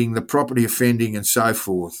offending, the property offending, and so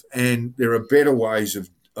forth. And there are better ways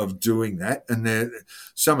of doing that. And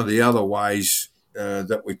some of the other ways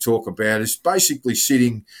that we talk about is basically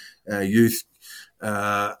sitting youth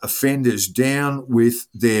offenders down with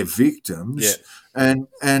their victims, and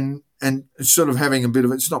sort of having a bit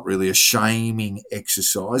of, it's not really a shaming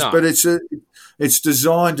exercise, but it's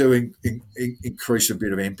designed to increase a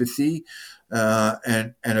bit of empathy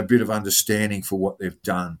and a bit of understanding for what they've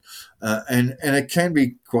done, and it can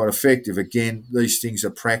be quite effective. Again, these things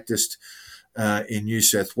are practiced in New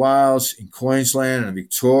South Wales, in Queensland, and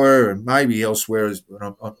Victoria, and maybe elsewhere,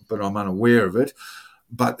 but I'm unaware of it.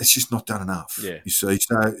 But it's just not done enough. Yeah. You see,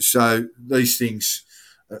 so these things.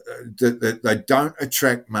 They don't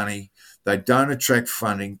attract money, they don't attract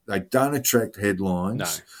funding, they don't attract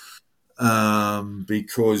headlines,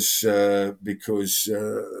 because there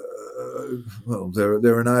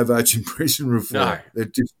are no votes in prison reform. No.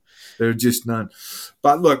 There are just none.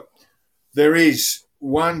 But look, there is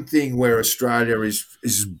one thing where Australia is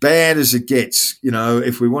as bad as it gets.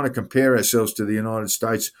 If we want to compare ourselves to the United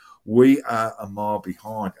States, we are a mile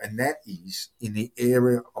behind, and that is in the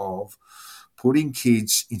area of putting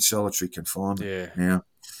kids in solitary confinement. Yeah.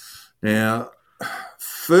 Now,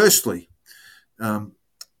 firstly, the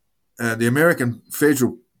American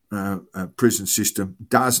federal prison system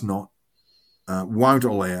won't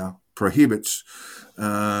allow prohibits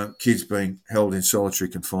kids being held in solitary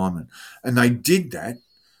confinement. And they did that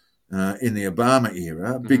in the Obama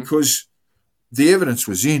era because the evidence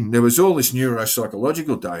was in. There was all this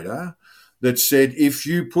neuropsychological data that said if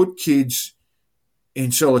you put kids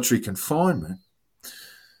in solitary confinement,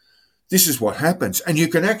 this is what happens. And you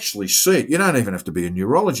can actually see it. You don't even have to be a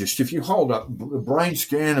neurologist. If you hold up the brain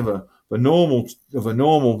scan of a normal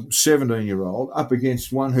 17-year-old up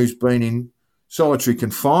against one who's been in solitary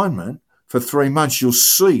confinement for 3 months, you'll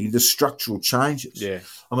see the structural changes. Yeah.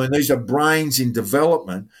 I mean, these are brains in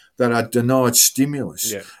development that are denied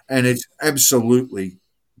stimulus. Yeah. And it's absolutely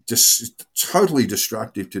totally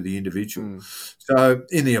destructive to the individual. So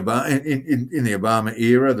in the Obama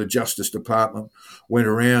era, the Justice Department went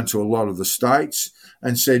around to a lot of the states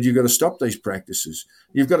and said, you've got to stop these practices.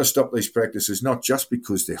 You've got to stop these practices not just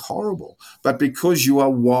because they're horrible, but because you are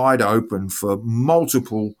wide open for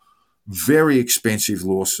multiple very expensive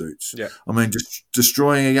lawsuits. Yeah. I mean,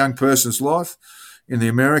 destroying a young person's life in the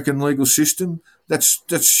American legal system,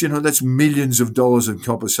 that's millions of dollars in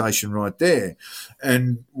compensation right there.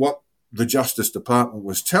 And what the Justice Department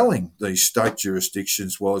was telling these state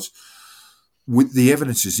jurisdictions was, with the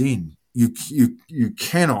evidence is in, you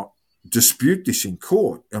cannot dispute this in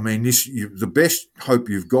court. I mean, the best hope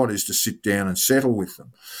you've got is to sit down and settle with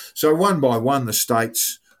them. So one by one, the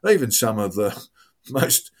states, even some of the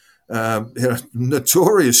most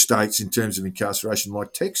notorious states in terms of incarceration,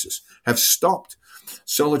 like Texas, have stopped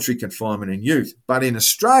solitary confinement in youth. But in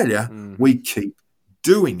Australia, we keep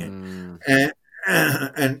doing it.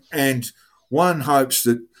 And one hopes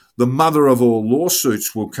that the mother of all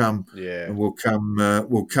lawsuits will come their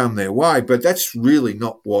way. But that's really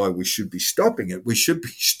not why we should be stopping it. We should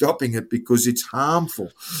be stopping it because it's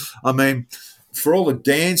harmful. I mean, for all the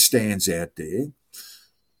Dan stands out there,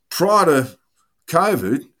 prior to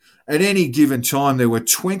COVID, at any given time, there were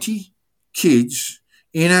 20 kids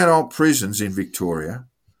in adult prisons in Victoria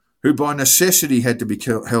who by necessity had to be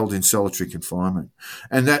held in solitary confinement.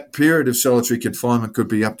 And that period of solitary confinement could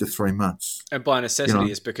be up to 3 months. And by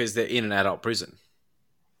necessity is because they're in an adult prison.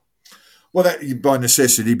 Well, that by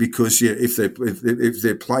necessity because if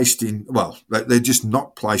they're placed in, they're just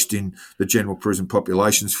not placed in the general prison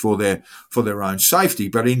populations for their own safety.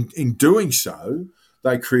 But in doing so,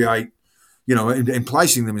 they create, in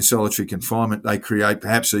placing them in solitary confinement, they create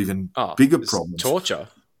perhaps even bigger problems. Torture.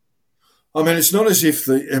 I mean, it's not as if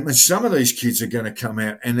some of these kids are going to come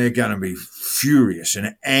out and they're going to be furious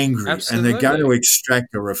and angry. Absolutely. And they're going to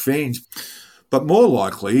extract a revenge. But more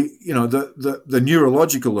likely, the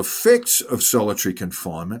neurological effects of solitary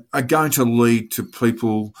confinement are going to lead to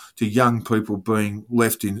young people being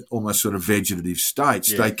left in almost sort of vegetative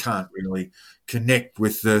states. Yeah. They can't really connect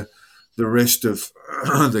with the rest of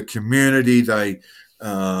the community. They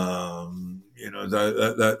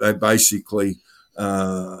basically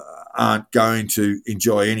aren't going to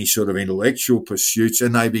enjoy any sort of intellectual pursuits,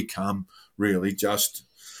 and they become really just,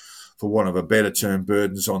 for want of a better term,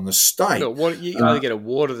 burdens on the state. You either get a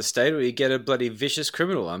ward of the state or you get a bloody vicious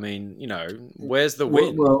criminal. I mean, where's the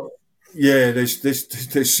win? Well, yeah,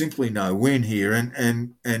 there's simply no win here,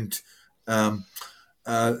 and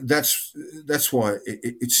that's why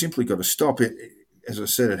it's simply got to stop. It, as I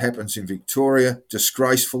said, it happens in Victoria,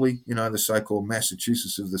 disgracefully. The so-called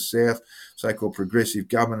Massachusetts of the South, so-called progressive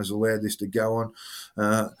government has allowed this to go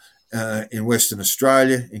on. In Western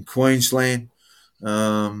Australia, in Queensland,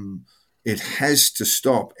 it has to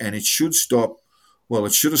stop, and it should stop. Well,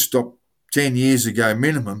 it should have stopped 10 years ago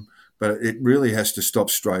minimum, but it really has to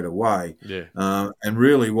stop straight away. Yeah. And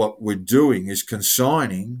really what we're doing is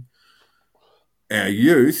consigning our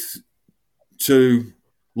youth to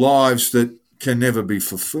lives that can never be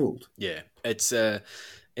fulfilled. Yeah, it's a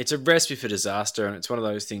recipe for disaster, and it's one of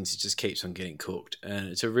those things that just keeps on getting cooked. And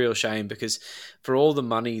it's a real shame because for all the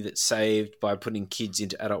money that's saved by putting kids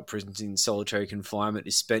into adult prisons in solitary confinement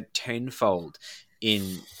is spent tenfold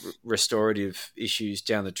in restorative issues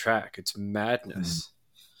down the track. It's madness.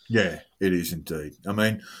 Yeah, it is indeed. I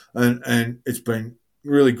mean, and it's been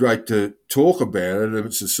really great to talk about it.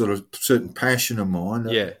 It's a sort of certain passion of mine.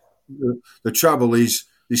 Yeah. The trouble is,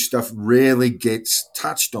 this stuff rarely gets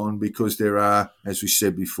touched on because there are, as we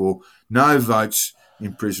said before, no votes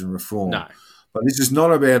in prison reform. No. But this is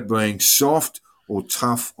not about being soft or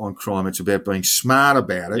tough on crime. It's about being smart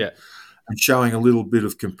about it and showing a little bit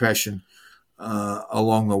of compassion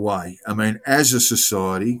along the way. I mean, as a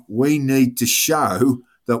society, we need to show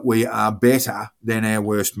that we are better than our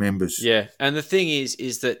worst members. Yeah, and the thing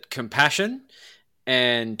is that compassion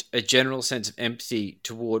and a general sense of empathy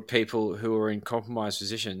toward people who are in compromised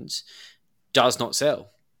positions does not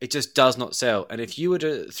sell. It just does not sell. And if you were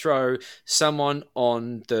to throw someone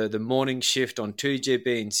on the morning shift on 2GB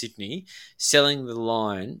in Sydney selling the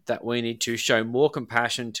line that we need to show more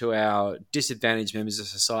compassion to our disadvantaged members of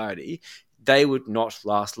society, they would not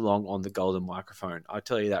last long on the golden microphone. I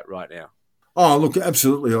tell you that right now. Oh, look,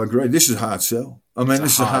 absolutely, I agree. This is a hard sell. I mean,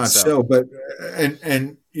 this is a hard sell, but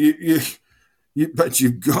but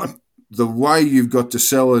you've got the way you've got to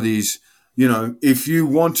sell it is, if you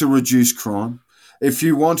want to reduce crime, if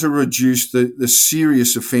you want to reduce the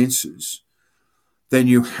serious offences, then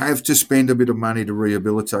you have to spend a bit of money to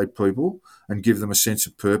rehabilitate people and give them a sense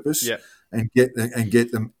of purpose, and get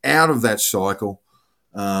them out of that cycle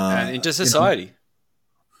and into society.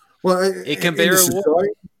 It can be a reward.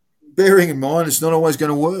 Bearing in mind, it's not always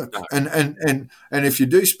going to work. No. And if you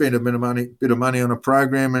do spend a bit of money on a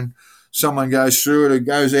program, and someone goes through it and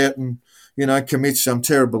goes out and commits some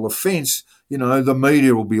terrible offence, the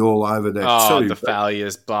media will be all over that too. The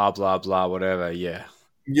failures, blah blah blah, whatever. Yeah,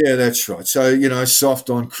 that's right. So soft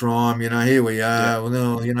on crime. Here we are.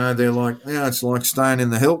 Well, they're like, it's like staying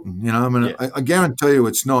in the Hilton. I guarantee you,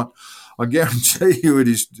 it's not. I guarantee you, it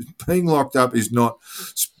is. Being locked up is not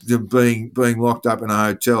being locked up in a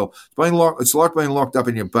hotel. It's like being locked up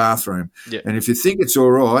in your bathroom. Yeah. And if you think it's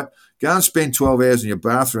all right, go and spend 12 hours in your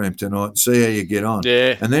bathroom tonight and see how you get on.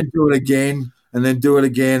 Yeah. And then do it again, and then do it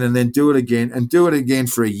again, and then do it again, and do it again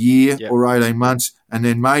for a year or 18 months, and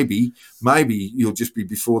then maybe you'll just be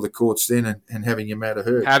before the courts then and having your matter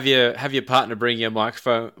heard. Have your partner bring you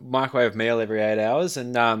a microwave meal every 8 hours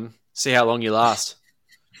and see how long you last.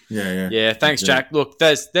 Yeah. Thanks, Jack. Look,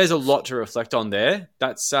 there's a lot to reflect on there.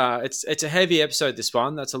 That's it's a heavy episode, this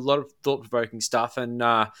one. That's a lot of thought-provoking stuff. And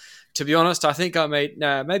to be honest, I think I made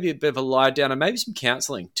maybe a bit of a lie down and maybe some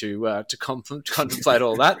counselling to contemplate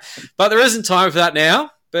all that. But there isn't time for that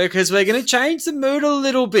now, because we're going to change the mood a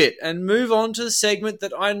little bit and move on to the segment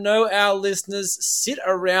that I know our listeners sit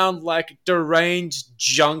around like deranged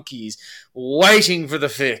junkies waiting for the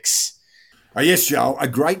fix. Oh, yes, Joel, a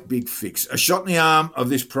great big fix. A shot in the arm of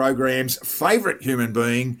this program's favourite human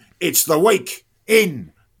being. It's the week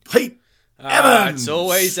in Pete Evans. It's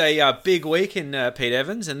always a big week in Pete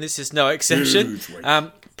Evans, and this is no exception.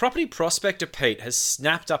 Property prospector Pete has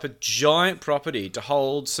snapped up a giant property to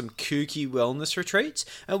hold some kooky wellness retreats.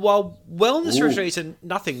 And while wellness retreats are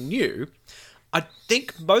nothing new, I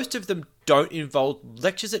think most of them don't involve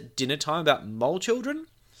lectures at dinner time about mole children.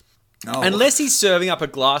 Oh. Unless he's serving up a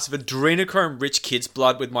glass of adrenochrome-rich kid's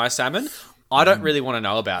blood with my salmon, I don't really want to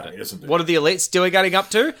know about it. What are the elites getting up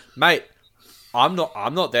to? Mate, I'm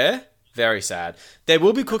not there. Very sad. There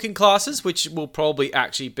will be cooking classes, which will probably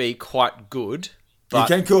actually be quite good. But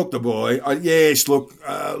you can cook, the boy. Yes, look,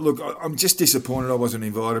 I'm just disappointed I wasn't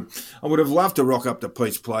invited. I would have loved to rock up to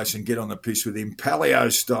Pete's place and get on the piss with him,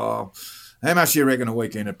 paleo style. How much do you reckon a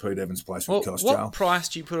weekend at Pete Evans' place would cost, Joel? What price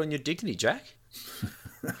do you put on your dignity, Jack?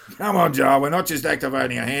 Come on, Joe. We're not just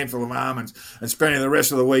activating a handful of almonds and spending the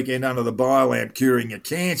rest of the weekend under the biolamp curing your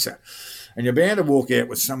cancer. And you're bound to walk out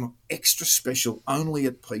with some extra special only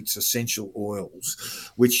at Pete's essential oils,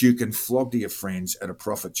 which you can flog to your friends at a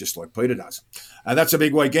profit just like Peter does. That's a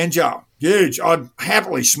big weekend, Joe. Huge. I'd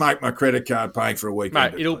happily smoke my credit card paying for a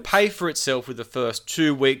weekend. Mate, it'll pay for itself with the first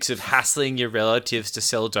 2 weeks of hassling your relatives to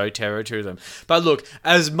sell doTERRA to them. But look,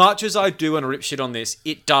 as much as I do want to rip shit on this,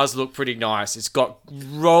 it does look pretty nice. It's got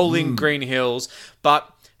rolling green hills, but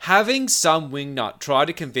having some wingnut try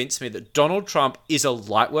to convince me that Donald Trump is a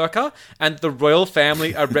light worker and the royal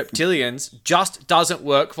family are reptilians just doesn't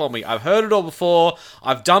work for me. I've heard it all before.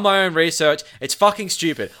 I've done my own research. It's fucking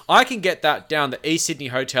stupid. I can get that down the East Sydney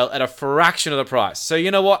Hotel at a fraction of the price. So you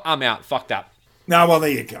know what? I'm out. Fuck that. No, well, there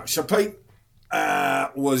you go. So Pete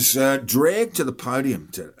was dragged to the podium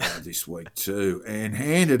this week too and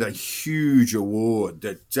handed a huge award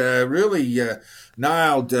that really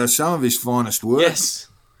nailed some of his finest work. Yes.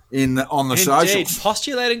 On the socials.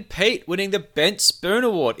 Postulating Pete winning the Bent Spoon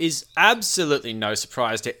Award is absolutely no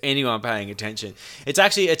surprise to anyone paying attention.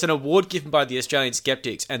 It's an award given by the Australian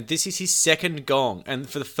Skeptics, and this is his second gong. And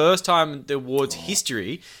for the first time in the award's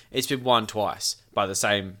history, it's been won twice by the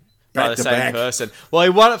same person. Well, he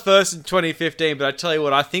won it first in 2015, but I tell you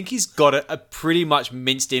what, I think he's got it pretty much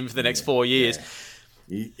minced in for the next 4 years. Yeah.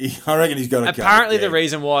 I reckon he's got a Apparently the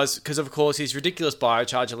reason was because, of course, his ridiculous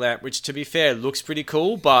biocharger lamp, which, to be fair, looks pretty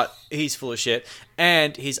cool, but he's full of shit,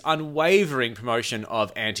 and his unwavering promotion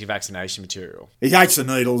of anti-vaccination material. He hates the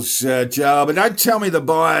needles, Joe, but don't tell me the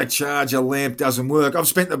biocharger lamp doesn't work. I've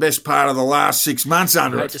spent the best part of the last 6 months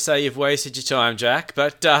under it. I hate to say you've wasted your time, Jack,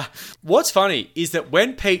 but what's funny is that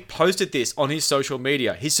when Pete posted this on his social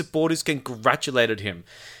media, his supporters congratulated him.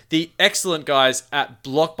 The excellent guys at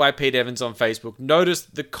Blocked by Pete Evans on Facebook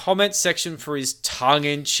noticed the comment section for his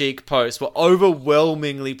tongue-in-cheek posts were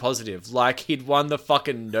overwhelmingly positive, like he'd won the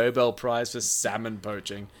fucking Nobel Prize for salmon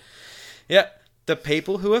poaching. Yep, the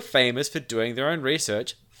people who are famous for doing their own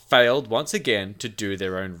research failed once again to do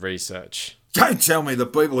their own research. Don't tell me the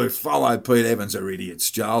people who follow Pete Evans are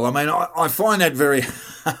idiots, Joel. I mean, I find that very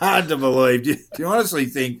hard to believe. Do you honestly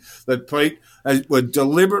think that Pete would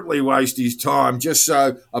deliberately waste his time just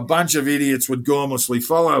so a bunch of idiots would gormlessly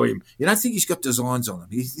follow him? You don't think he's got designs on him?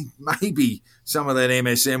 You think maybe some of that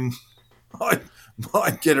MSM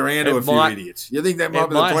might get around to a few idiots? You think that might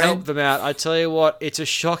be the plan? It might help them out. I tell you what, it's a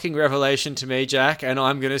shocking revelation to me, Jack, and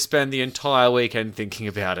I'm going to spend the entire weekend thinking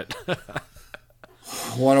about it.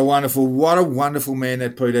 What a wonderful man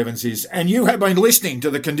that Pete Evans is. And you have been listening to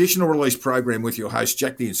the Conditional Release Program with your hosts,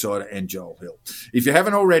 Jack the Insider and Joel Hill. If you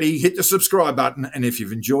haven't already, hit the subscribe button. And if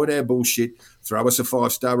you've enjoyed our bullshit, throw us a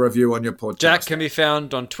 5-star review on your podcast. Jack can be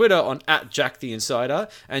found on Twitter on @JackTheInsider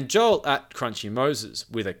and Joel @CrunchyMoses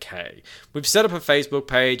with a K. We've set up a Facebook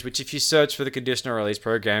page, which if you search for the Conditional Release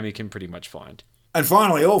Program, you can pretty much find. And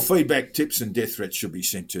finally, all feedback, tips and death threats should be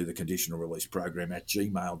sent to the Conditional Release Program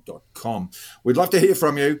 @gmail.com. We'd love to hear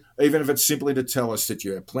from you, even if it's simply to tell us that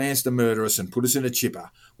you have plans to murder us and put us in a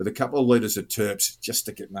chipper with a couple of litres of terps just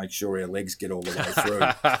to make sure our legs get all the way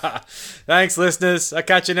through. Thanks, listeners. I'll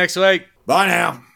catch you next week. Bye now.